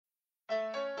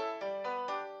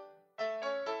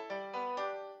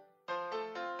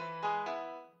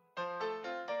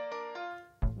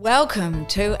Welcome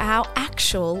to our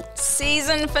actual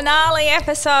season finale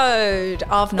episode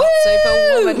of Not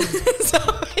Superwoman.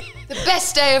 Sorry. The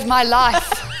best day of my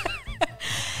life.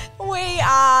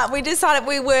 We decided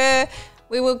we were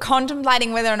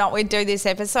contemplating whether or not we'd do this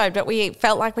episode, but we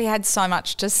felt like we had so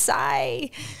much to say.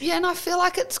 Yeah, and I feel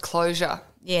like it's closure.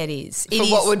 Yeah, it is. For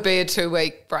what would be a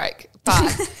 2-week break.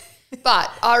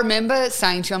 But I remember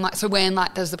saying to you, I'm like, so when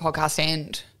does the podcast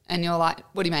end? And you're like,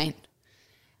 what do you mean?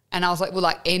 And I was like, well,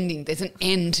 ending. There's an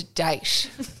end date.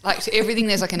 To everything,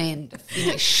 there's an end.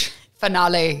 Finish.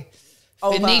 Finale.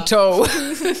 Over. Finito.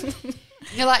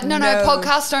 You're like, no,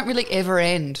 podcasts don't really ever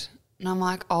end. And I'm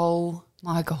like, oh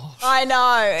my gosh. I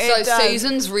know. So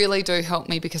seasons really do help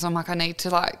me because I'm like, I need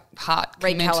to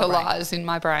compartmentalize in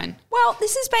my brain. Well,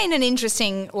 this has been an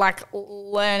interesting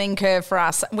learning curve for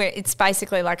us where it's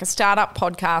basically like a startup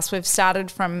podcast. We've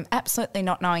started from absolutely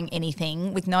not knowing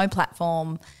anything with no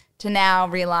platform to now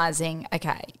realising,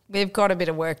 okay, we've got a bit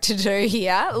of work to do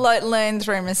here, learn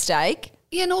through mistake.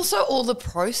 Yeah, and also all the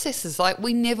processes.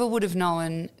 We never would have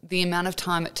known the amount of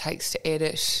time it takes to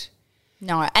edit.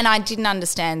 No, and I didn't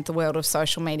understand the world of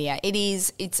social media.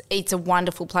 It's a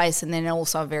wonderful place and then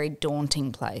also a very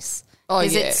daunting place. Oh, yeah.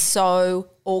 Because it's so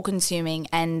all-consuming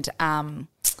and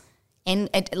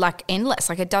endless.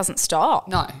 It doesn't stop.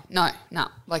 No.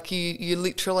 You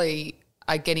literally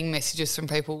are getting messages from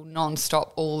people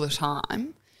non-stop all the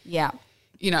time. Yeah.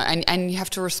 And you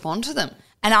have to respond to them.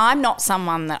 And I'm not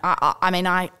someone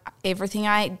that everything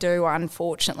I do,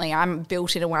 unfortunately, I'm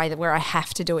built in a way where I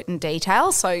have to do it in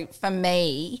detail. So for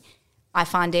me, I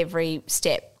find every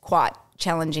step quite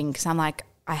challenging because I'm like,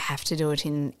 I have to do it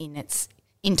in its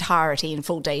entirety, in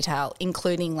full detail,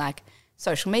 including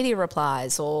social media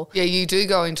replies or... Yeah, you do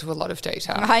go into a lot of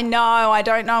detail. I know. I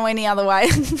don't know any other way.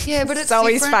 Yeah, but it's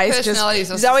Zoe's different face personalities.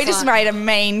 Zoe just made a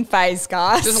mean face,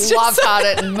 guys. Just love-heart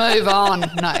it and move on.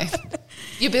 No.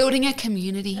 You're building a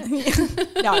community.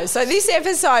 No, so this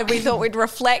episode we thought we'd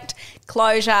reflect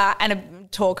closure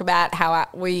and talk about how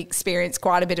we experienced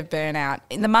quite a bit of burnout.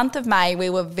 In the month of May, we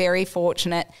were very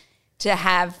fortunate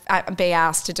to be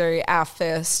asked to do our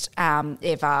first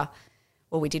ever...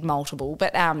 Well, we did multiple,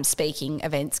 but guest speaking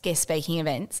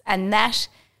events, and that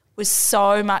was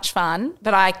so much fun.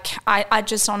 But I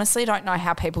just honestly don't know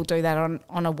how people do that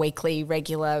on a weekly,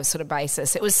 regular sort of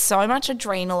basis. It was so much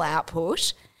adrenal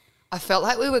output. I felt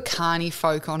like we were carny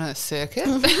folk on a circuit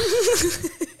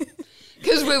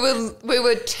because we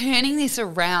were turning this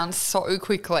around so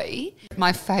quickly.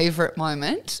 My favourite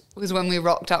moment was when we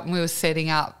rocked up and we were setting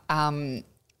up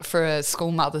for a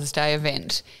school Mother's Day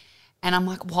event. And I'm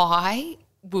like, why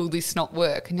will this not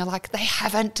work? And you're like, they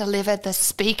haven't delivered the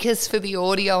speakers for the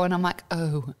audio. And I'm like,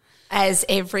 oh. As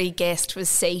every guest was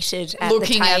seated at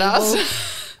looking the table.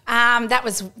 at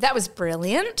us. That was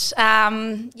brilliant.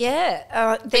 But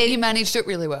you managed it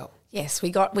really well. Yes,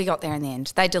 we got there in the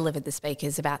end. They delivered the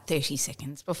speakers about 30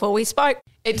 seconds before we spoke.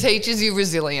 It teaches you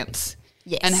resilience.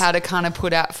 Yes. And how to kind of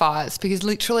put out fires because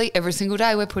literally every single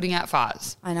day we're putting out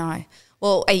fires. I know.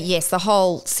 Well, yes, the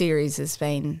whole series has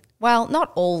been, well,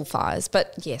 not all fires,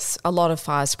 but yes, a lot of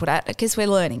fires to put out because we're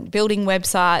learning, building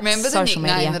websites, Remember the social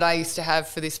nickname media. that I used to have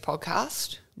for this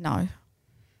podcast? No.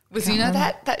 Was,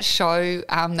 that show,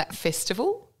 that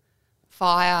festival?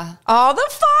 Fire. Oh, the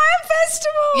Fire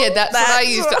Festival. Yeah, that's what I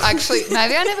used to actually,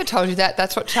 maybe I never told you that.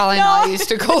 That's what Charlie and I used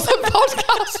to call the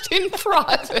podcast in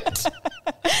private.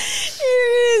 It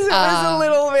is. It was a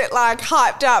little bit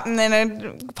hyped up and then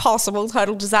a possible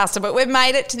total disaster. But we've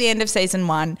made it to the end of season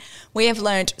 1. We have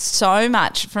learnt so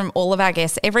much from all of our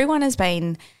guests. Everyone has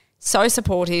been so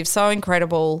supportive, so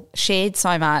incredible, shared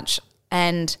so much.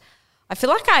 And I feel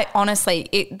like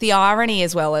the irony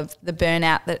as well of the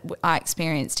burnout that I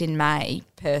experienced in May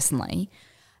personally,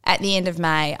 at the end of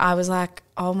May, I was like,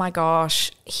 oh my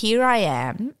gosh, here I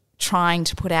am trying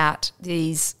to put out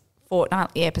these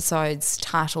fortnightly episodes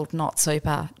titled Not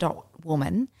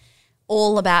Super.Woman,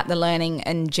 all about the learning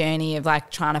and journey of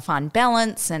trying to find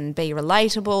balance and be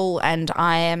relatable. And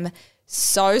I am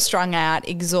so strung out,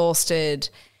 exhausted,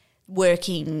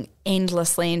 working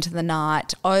endlessly into the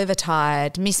night,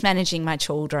 overtired, mismanaging my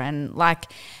children,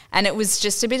 and it was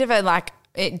just a bit of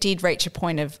it did reach a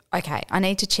point of, okay, I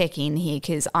need to check in here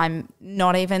because I'm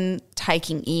not even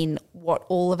taking in what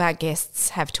all of our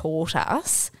guests have taught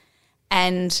us.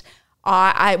 And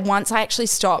once I actually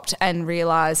stopped and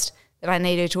realised that I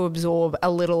needed to absorb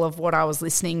a little of what I was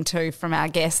listening to from our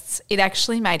guests, it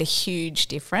actually made a huge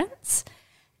difference.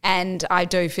 And I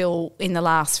do feel in the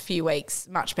last few weeks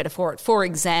much better for it. For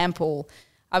example,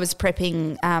 I was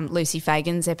prepping Lucy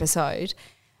Fagan's episode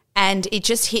and it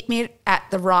just hit me at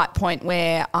the right point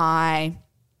where I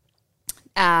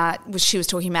she was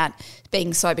talking about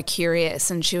being sober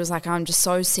curious, and she was like, I'm just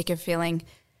so sick of feeling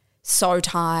so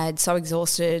tired, so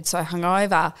exhausted, so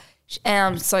hungover.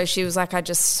 So she was like, I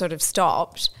just sort of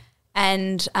stopped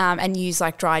and used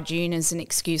like dry June as an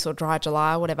excuse, or dry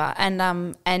July or whatever.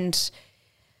 And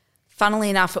funnily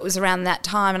enough, it was around that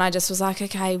time, and I just was like,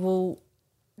 okay, well,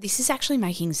 this is actually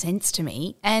making sense to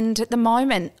me. And at the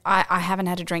moment, I haven't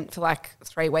had a drink for like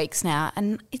 3 weeks now,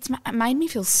 and it made me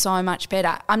feel so much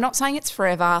better. I'm not saying it's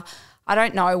forever. I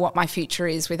don't know what my future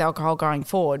is with alcohol going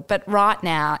forward, but right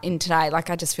now in today, like,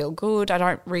 I just feel good. I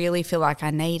don't really feel like I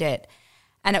need it.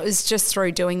 And it was just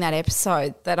through doing that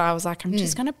episode that I was like, I'm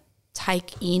just going to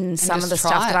take in some of the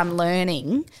stuff that I'm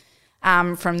learning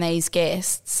from these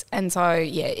guests. And so,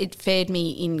 yeah, it fared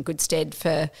me in good stead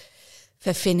for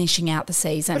finishing out the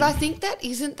season. But I think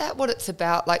isn't that what it's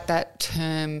about, like that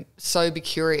term sober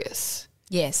curious?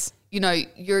 Yes. You know,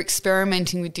 you're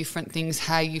experimenting with different things,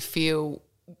 how you feel,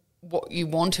 what you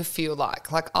want to feel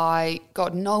like. Like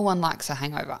God, no one likes a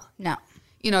hangover. No.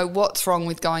 You know, what's wrong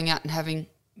with going out and having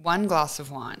one glass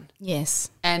of wine? Yes.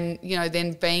 And, you know,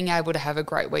 then being able to have a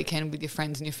great weekend with your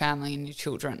friends and your family and your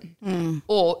children.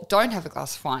 Or don't have a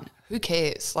glass of wine. Who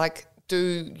cares? Like,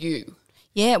 do you?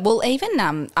 Yeah, well, even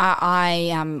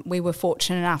we were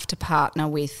fortunate enough to partner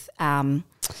with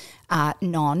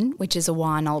Non, which is a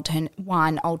wine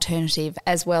alternative,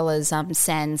 as well as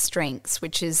Sans Drinks,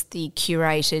 which is the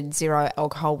curated zero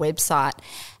alcohol website.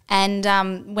 And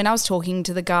when I was talking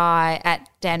to the guy at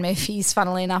Dan Murphy's,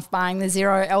 funnily enough, buying the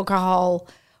zero alcohol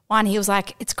wine, he was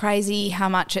like, it's crazy how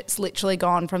much it's literally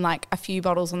gone from like a few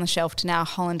bottles on the shelf to now a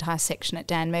whole entire section at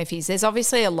Dan Murphy's. There's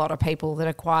obviously a lot of people that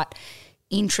are quite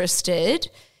interested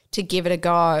to give it a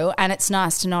go, and it's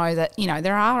nice to know that, you know,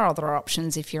 there are other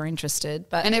options if you're interested.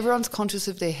 And everyone's conscious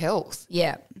of their health.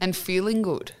 Yeah. And feeling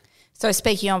good. So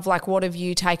speaking of, like, what have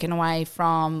you taken away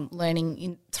from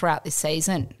learning throughout this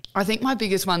season? I think my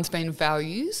biggest one's been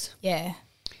values. Yeah.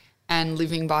 And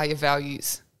living by your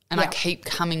values. And I keep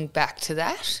coming back to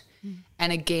that.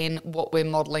 And again, what we're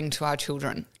modelling to our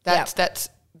children. That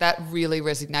really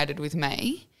resonated with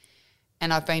me.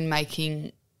 And I've been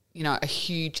making, you know, a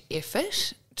huge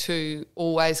effort to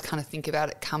always kind of think about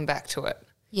it, come back to it.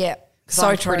 Yeah. So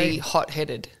I'm pretty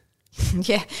hot-headed.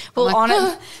 Yeah. Well,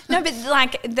 like, no, but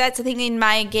like that's the thing in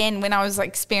May again, when I was like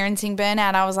experiencing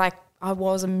burnout, I was like, I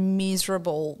was a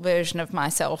miserable version of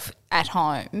myself at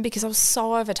home because I was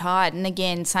so overtired. And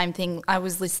again, same thing, I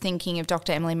was thinking of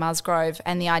Dr. Emily Musgrove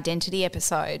and the identity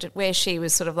episode where she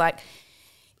was sort of like,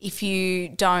 if you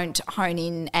don't hone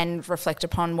in and reflect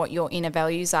upon what your inner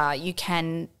values are, you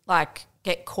can like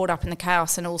get caught up in the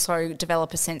chaos and also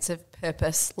develop a sense of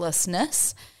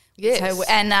purposelessness. Yes. So,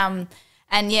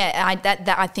 and yeah,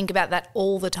 I think about that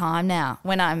all the time now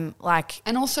when I'm like...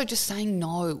 And also just saying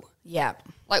no. Yeah.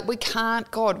 Like we can't,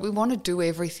 God, we want to do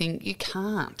everything. You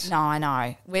can't. No, I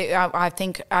know. I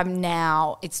think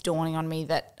now it's dawning on me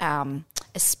that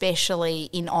especially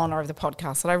in honour of the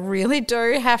podcast that I really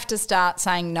do have to start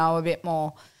saying no a bit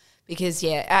more because,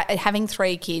 having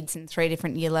 3 kids in 3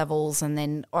 different year levels and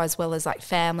then as well as like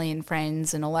family and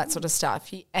friends and all that sort of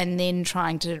stuff and then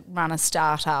trying to run a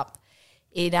startup,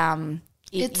 it's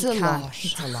a lot.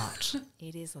 It's a lot.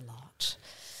 It is a lot.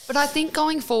 But I think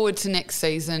going forward to next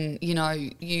season, you know,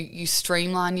 you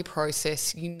streamline your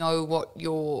process, you know what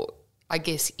you're, I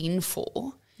guess, in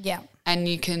for. Yeah. And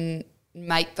you can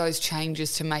make those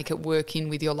changes to make it work in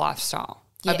with your lifestyle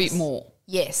a bit more.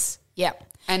 Yes. Yeah.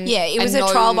 And it was a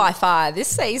trial by fire this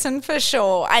season for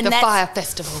sure. And the Fire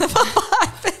Festival. The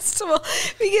Fire Festival.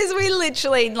 Because we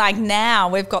literally, like now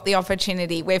we've got the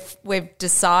opportunity, we've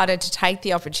decided to take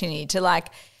the opportunity to like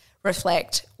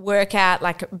reflect, work out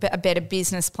like a better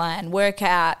business plan, work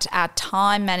out our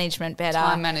time management better.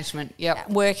 Time management, yep.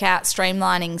 Work out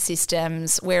streamlining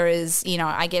systems, whereas, you know,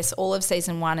 I guess all of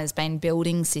season 1 has been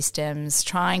building systems,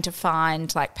 trying to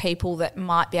find like people that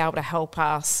might be able to help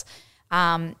us,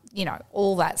 you know,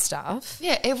 all that stuff.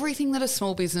 Yeah, everything that a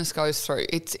small business goes through,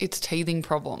 it's teething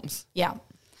problems. Yeah.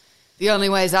 The only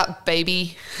way is up,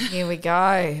 baby. Here we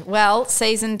go. Well,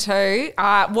 season 2,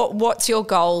 what's your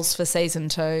goals for season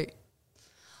 2?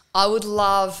 I would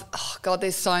love,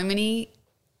 there's so many.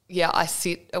 Yeah, I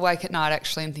sit awake at night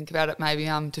actually and think about it. Maybe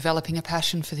I'm developing a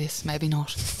passion for this, maybe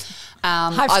not.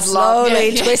 I've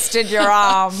slowly twisted your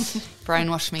arm.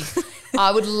 Brainwash me.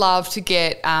 I would love to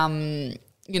get,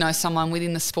 you know, someone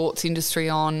within the sports industry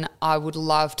on. I would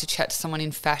love to chat to someone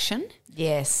in fashion.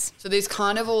 Yes. So there's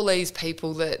kind of all these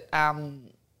people that,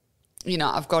 you know,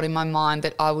 I've got in my mind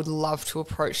that I would love to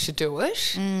approach to do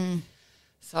it.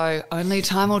 So only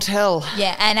time will tell.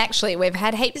 Yeah, and actually we've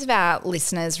had heaps of our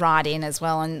listeners write in as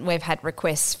well, and we've had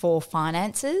requests for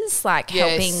finances, like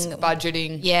helping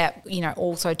budgeting. Yeah,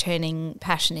 also turning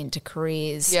passion into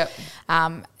careers. Yep.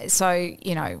 So,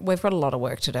 we've got a lot of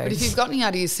work to do. But if you've got any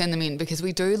ideas, send them in, because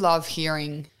we do love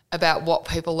hearing about what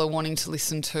people are wanting to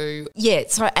listen to. Yeah,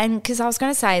 so, and because I was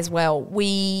going to say as well,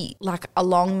 we, like,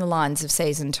 along the lines of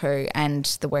season 2 and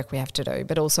the work we have to do,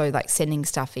 but also like sending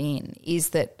stuff in, is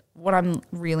that what I'm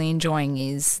really enjoying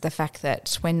is the fact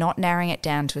that we're not narrowing it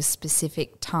down to a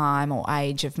specific time or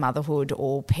age of motherhood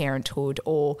or parenthood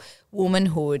or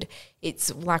womanhood.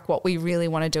 It's like what we really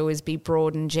want to do is be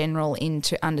broad and general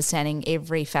into understanding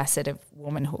every facet of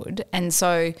womanhood. And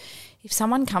so if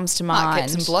someone comes to mind... Might get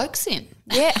some blokes in.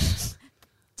 Yeah,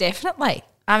 definitely.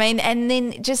 I mean, and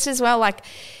then just as well, like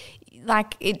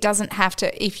it doesn't have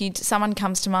to, if someone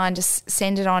comes to mind, just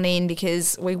send it on in,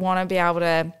 because we want to be able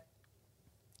to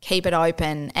keep it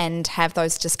open and have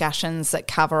those discussions that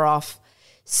cover off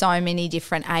so many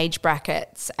different age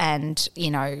brackets and,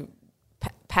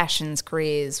 passions,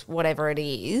 careers, whatever it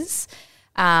is.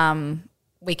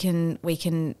 We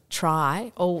can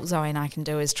try. All Zoe and I can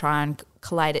do is try and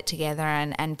collate it together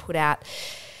and put out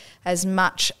as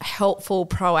much helpful,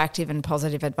 proactive and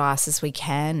positive advice as we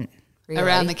can. Really.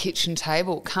 Around the kitchen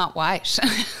table. Can't wait.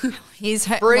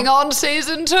 Bring on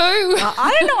season 2.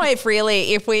 I don't know if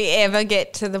we ever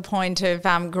get to the point of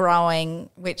growing,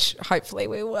 which hopefully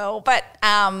we will, but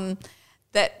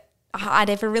that I'd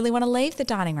ever really want to leave the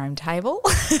dining room table.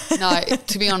 No,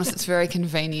 to be honest, it's very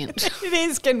convenient. It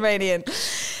is convenient.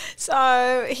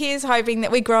 So here's hoping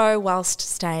that we grow whilst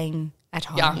staying at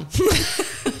home. Young.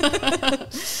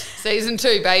 Season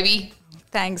 2, baby.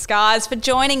 Thanks, guys, for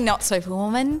joining Not So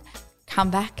Woman. Come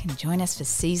back and join us for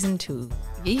season 2.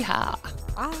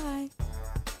 Yeehaw. Bye.